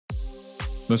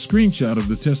A screenshot of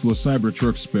the Tesla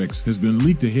Cybertruck specs has been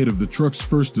leaked ahead of the truck's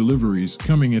first deliveries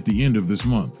coming at the end of this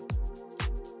month.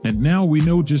 And now we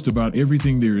know just about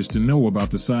everything there is to know about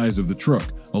the size of the truck,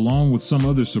 along with some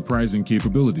other surprising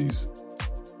capabilities.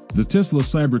 The Tesla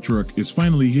Cybertruck is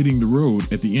finally hitting the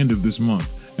road at the end of this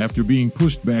month, after being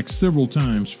pushed back several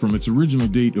times from its original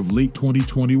date of late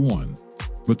 2021.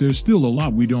 But there's still a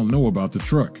lot we don't know about the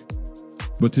truck.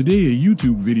 But today a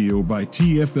YouTube video by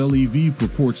TFLEV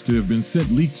purports to have been set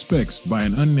leaked specs by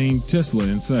an unnamed Tesla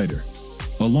insider,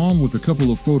 along with a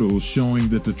couple of photos showing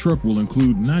that the truck will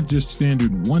include not just standard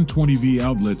 120V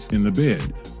outlets in the bed,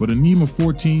 but a NEMA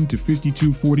 14 to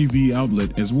 5240V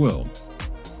outlet as well.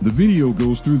 The video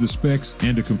goes through the specs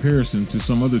and a comparison to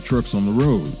some other trucks on the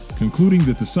road, concluding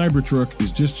that the Cybertruck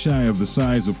is just shy of the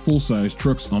size of full-size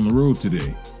trucks on the road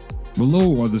today.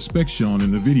 Below are the specs shown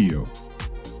in the video.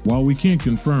 While we can't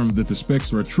confirm that the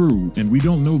specs are true and we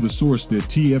don't know the source that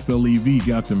TFLEV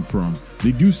got them from,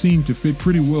 they do seem to fit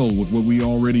pretty well with what we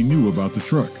already knew about the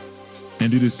truck.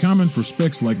 And it is common for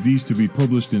specs like these to be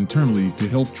published internally to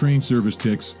help train service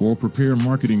techs or prepare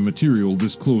marketing material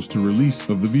this close to release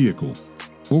of the vehicle.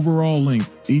 Overall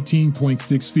length,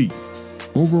 18.6 feet.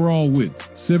 Overall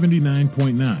width,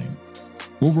 79.9.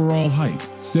 Overall height,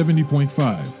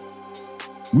 70.5.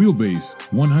 Wheelbase,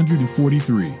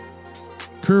 143.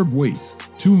 Curb weights,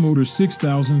 2 motors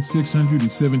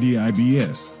 6,670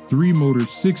 IBS, 3 motors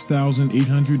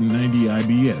 6,890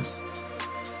 IBS.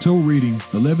 Tow rating,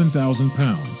 11,000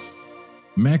 pounds.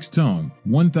 Max tongue,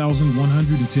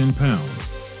 1,110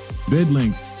 pounds. Bed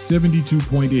length,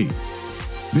 72.8.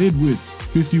 Bed width,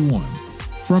 51.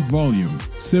 Front volume,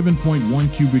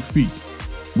 7.1 cubic feet.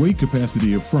 Weight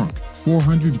capacity of front,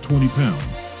 420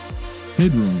 pounds.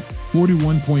 Headroom,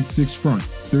 41.6 front,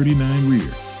 39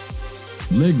 rear.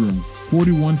 Legroom,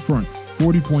 41 front,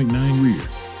 40.9 rear.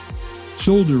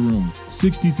 Shoulder room,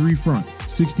 63 front,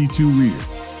 62 rear.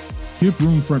 Hip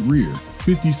room front rear,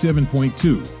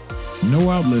 57.2. No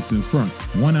outlets in front,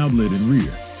 1 outlet in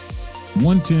rear.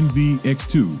 110V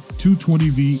X2,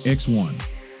 220V X1.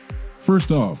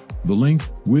 First off, the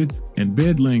length, width, and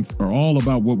bed length are all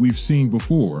about what we've seen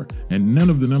before, and none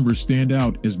of the numbers stand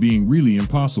out as being really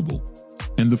impossible.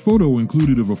 And the photo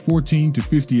included of a 14 to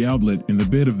 50 outlet in the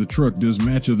bed of the truck does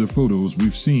match other photos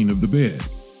we've seen of the bed.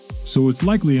 So it's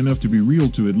likely enough to be real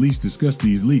to at least discuss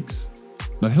these leaks.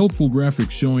 A helpful graphic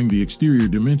showing the exterior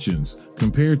dimensions,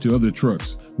 compared to other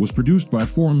trucks, was produced by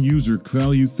forum user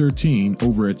Value13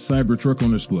 over at Cybertruck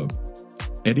Owners Club.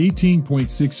 At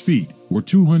 18.6 feet, or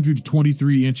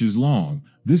 223 inches long,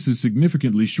 this is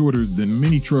significantly shorter than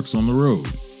many trucks on the road.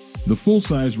 The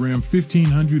full-size Ram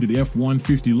 1500 at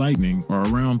F-150 Lightning are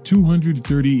around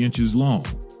 230 inches long.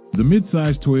 The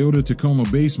mid-size Toyota Tacoma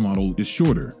base model is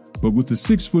shorter, but with the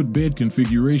 6-foot bed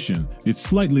configuration, it's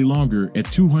slightly longer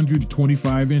at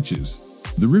 225 inches.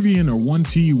 The Rivian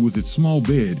R1T with its small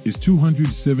bed is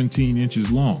 217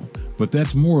 inches long, but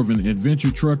that's more of an adventure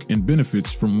truck and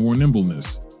benefits from more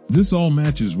nimbleness. This all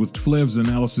matches with TFLEV's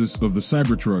analysis of the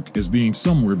Cybertruck as being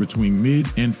somewhere between mid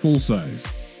and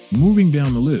full-size. Moving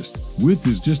down the list, width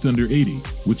is just under 80,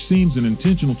 which seems an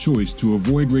intentional choice to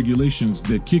avoid regulations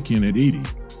that kick in at 80.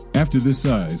 After this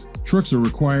size, trucks are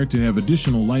required to have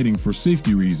additional lighting for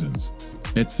safety reasons.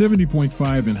 At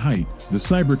 70.5 in height, the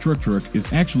Cybertruck truck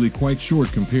is actually quite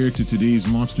short compared to today's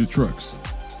monster trucks.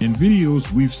 In videos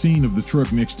we've seen of the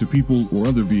truck next to people or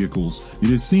other vehicles, it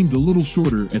has seemed a little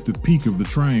shorter at the peak of the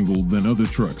triangle than other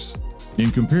trucks. In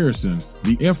comparison,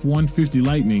 the F-150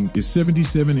 Lightning is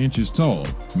 77 inches tall,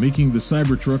 making the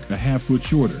Cybertruck a half-foot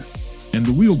shorter. And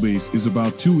the wheelbase is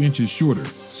about 2 inches shorter,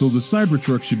 so the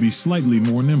Cybertruck should be slightly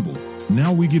more nimble.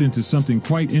 Now we get into something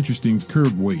quite interesting: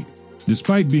 curb weight.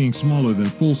 Despite being smaller than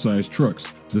full-size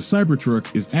trucks, the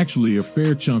Cybertruck is actually a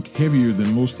fair chunk heavier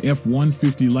than most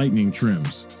F-150 Lightning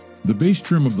trims. The base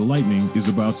trim of the Lightning is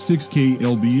about 6K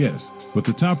lbs, but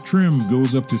the top trim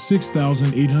goes up to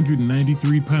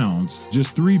 6,893 pounds,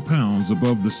 just 3 pounds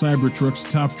above the Cybertruck's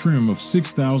top trim of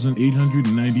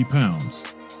 6,890 pounds.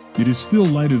 It is still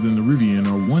lighter than the Rivian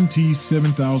R1T's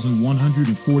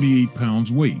 7,148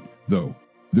 pounds weight, though.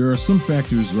 There are some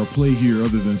factors at play here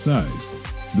other than size.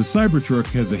 The Cybertruck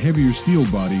has a heavier steel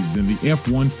body than the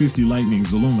F-150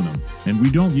 Lightning's aluminum, and we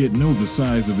don't yet know the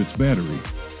size of its battery.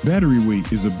 Battery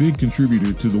weight is a big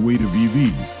contributor to the weight of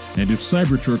EVs, and if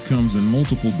Cybertruck comes in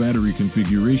multiple battery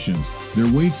configurations, their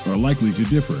weights are likely to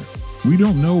differ. We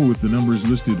don't know if the numbers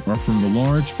listed are from the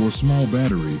large or small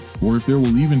battery, or if there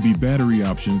will even be battery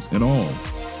options at all.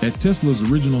 At Tesla's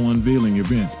original unveiling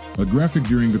event, a graphic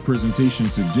during the presentation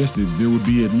suggested there would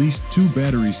be at least 2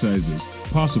 battery sizes,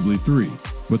 possibly 3.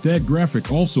 But that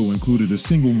graphic also included a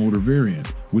single motor variant,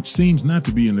 which seems not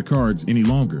to be in the cards any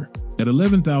longer. At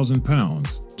 11,000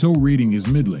 pounds, tow rating is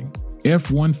middling.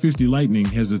 F-150 Lightning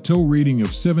has a tow rating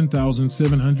of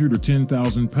 7,700 or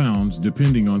 10,000 pounds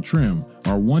depending on trim.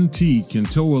 R1T can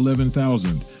tow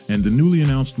 11,000, and the newly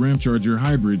announced Ramcharger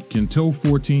Hybrid can tow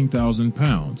 14,000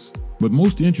 pounds. But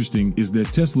most interesting is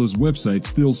that Tesla's website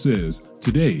still says,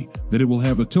 today, that it will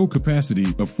have a tow capacity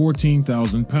of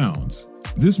 14,000 pounds.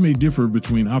 This may differ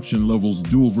between option levels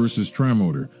dual versus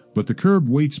tri-motor, but the curb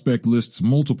weight spec lists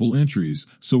multiple entries,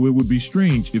 so it would be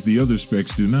strange if the other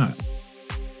specs do not.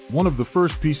 One of the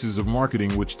first pieces of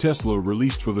marketing which Tesla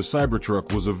released for the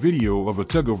Cybertruck was a video of a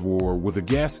tug-of-war with a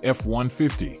gas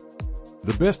F-150.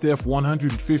 The best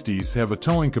F-150s have a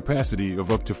towing capacity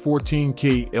of up to 14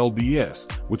 kLbs,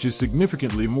 which is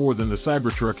significantly more than the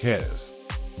Cybertruck has.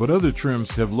 But other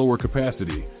trims have lower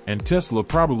capacity, and Tesla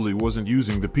probably wasn't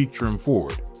using the peak trim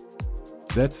for it.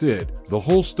 That said, the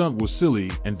whole stunt was silly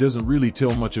and doesn't really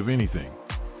tell much of anything.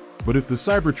 But if the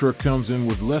Cybertruck comes in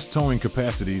with less towing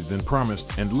capacity than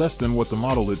promised and less than what the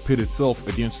model it pit itself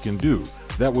against can do,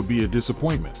 that would be a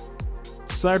disappointment.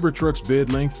 Cybertruck's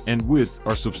bed length and width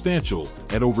are substantial,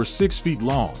 at over 6 feet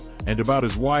long, and about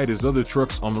as wide as other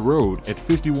trucks on the road at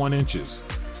 51 inches.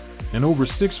 An over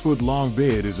 6-foot-long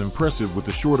bed is impressive with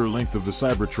the shorter length of the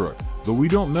Cybertruck, though we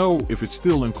don't know if it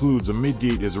still includes a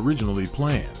midgate as originally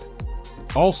planned.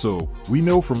 Also, we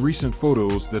know from recent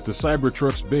photos that the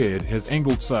Cybertruck's bed has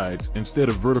angled sides instead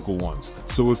of vertical ones,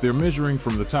 so if they're measuring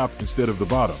from the top instead of the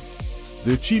bottom,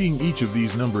 they're cheating each of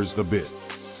these numbers a bit.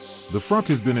 The frunk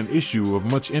has been an issue of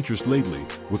much interest lately,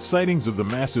 with sightings of the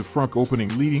massive frunk opening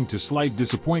leading to slight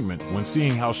disappointment when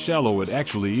seeing how shallow it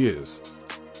actually is.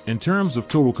 In terms of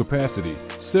total capacity,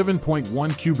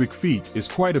 7.1 cubic feet is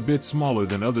quite a bit smaller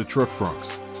than other truck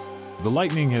frunks. The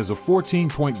Lightning has a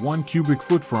 14.1 cubic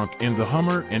foot frunk, and the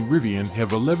Hummer and Rivian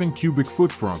have 11 cubic foot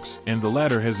frunks, and the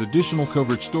latter has additional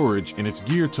covered storage in its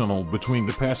gear tunnel between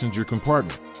the passenger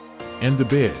compartment and the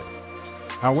bed.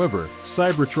 However,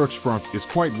 Cybertruck's frunk is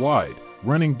quite wide,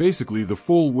 running basically the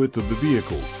full width of the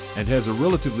vehicle, and has a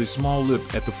relatively small lip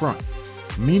at the front,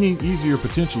 meaning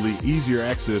potentially easier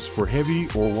access for heavy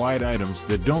or wide items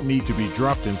that don't need to be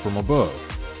dropped in from above.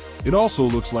 It also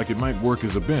looks like it might work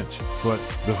as a bench, but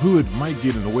the hood might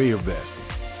get in the way of that.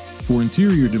 For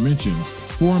interior dimensions,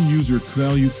 forum user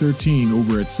Value13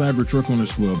 over at Cybertruck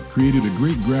Owners Club created a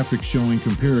great graphic showing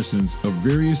comparisons of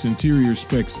various interior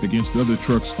specs against other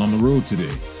trucks on the road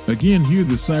today. Again, here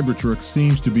the Cybertruck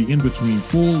seems to be in between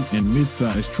full and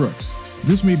mid-sized trucks.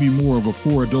 This may be more of a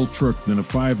 4-adult truck than a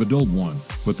 5-adult one,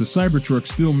 but the Cybertruck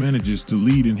still manages to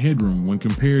lead in headroom when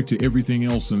compared to everything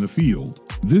else in the field.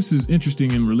 This is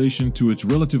interesting in relation to its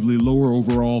relatively lower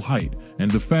overall height, and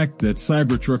the fact that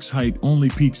Cybertruck's height only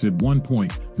peaks at one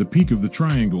point, the peak of the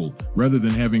triangle, rather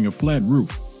than having a flat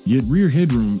roof. Yet rear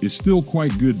headroom is still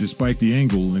quite good despite the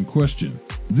angle in question.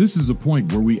 This is a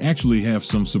point where we actually have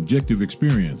some subjective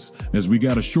experience, as we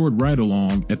got a short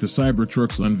ride-along at the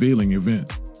Cybertruck's unveiling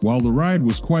event. While the ride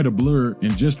was quite a blur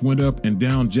and just went up and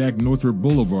down Jack Northrop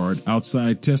Boulevard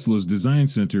outside Tesla's Design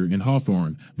Center in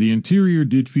Hawthorne, the interior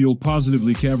did feel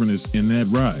positively cavernous in that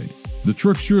ride. The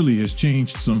truck surely has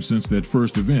changed some since that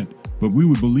first event, but we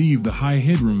would believe the high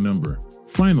headroom number.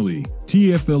 Finally,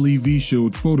 TFLEV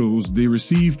showed photos they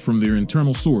received from their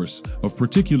internal source. Of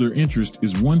particular interest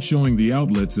is one showing the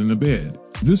outlets in the bed.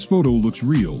 This photo looks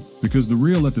real, because the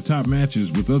rail at the top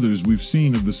matches with others we've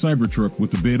seen of the Cybertruck with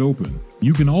the bed open.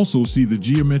 You can also see the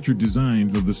geometric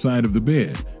design of the side of the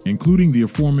bed, including the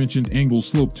aforementioned angle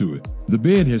slope to it. The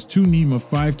bed has 2 NEMA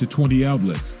 5-20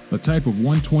 outlets, a type of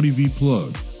 120V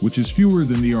plug, which is fewer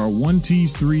than the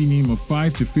R1T's 3 NEMA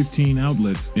 5-15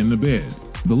 outlets in the bed.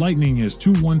 The Lightning has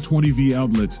 2 120V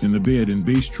outlets in the bed and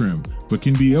base trim, but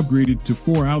can be upgraded to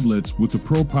 4 outlets with the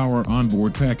Pro Power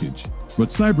onboard package. But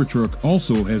Cybertruck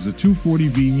also has a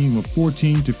 240V NEMA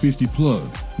 14-50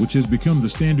 plug, which has become the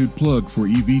standard plug for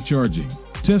EV charging.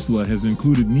 Tesla has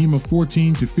included NEMA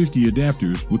 14-50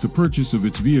 adapters with the purchase of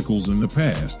its vehicles in the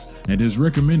past, and has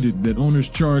recommended that owners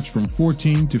charge from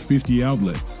 14 to 50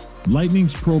 outlets.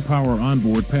 Lightning's Pro Power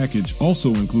onboard package also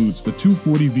includes a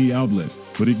 240V outlet,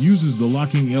 but it uses the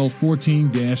locking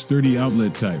L14-30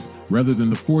 outlet type, rather than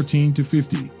the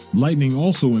 14-50. Lightning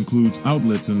also includes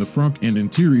outlets in the front and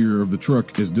interior of the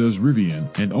truck, as does Rivian,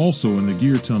 and also in the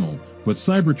gear tunnel, but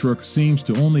Cybertruck seems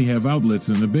to only have outlets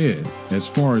in the bed, as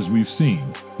far as we've seen.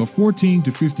 A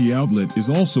 14-50 outlet is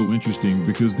also interesting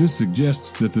because this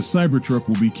suggests that the Cybertruck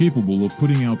will be capable of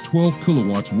putting out 12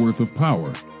 kilowatts worth of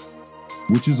power.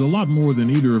 which is a lot more than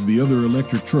either of the other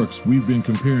electric trucks we've been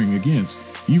comparing against,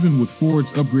 even with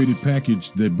Ford's upgraded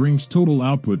package that brings total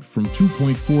output from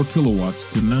 2.4 kilowatts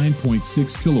to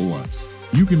 9.6 kilowatts.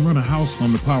 You can run a house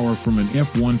on the power from an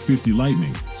F-150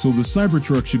 Lightning, so the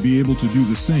Cybertruck should be able to do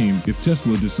the same if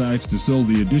Tesla decides to sell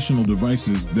the additional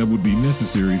devices that would be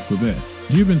necessary for that.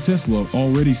 Given Tesla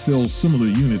already sells similar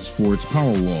units for its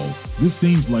Powerwall, this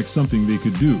seems like something they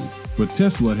could do, but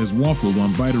Tesla has waffled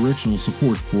on bidirectional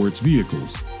support for its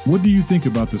vehicles. What do you think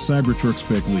about the Cybertruck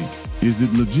spec leak? Is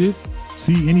it legit?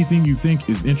 See anything you think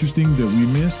is interesting that we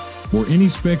missed? Or any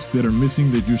specs that are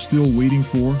missing that you're still waiting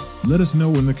for? Let us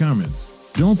know in the comments.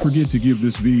 Don't forget to give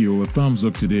this video a thumbs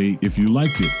up today if you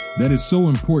liked it. That is so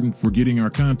important for getting our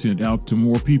content out to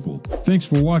more people. Thanks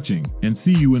for watching, and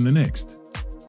see you in the next.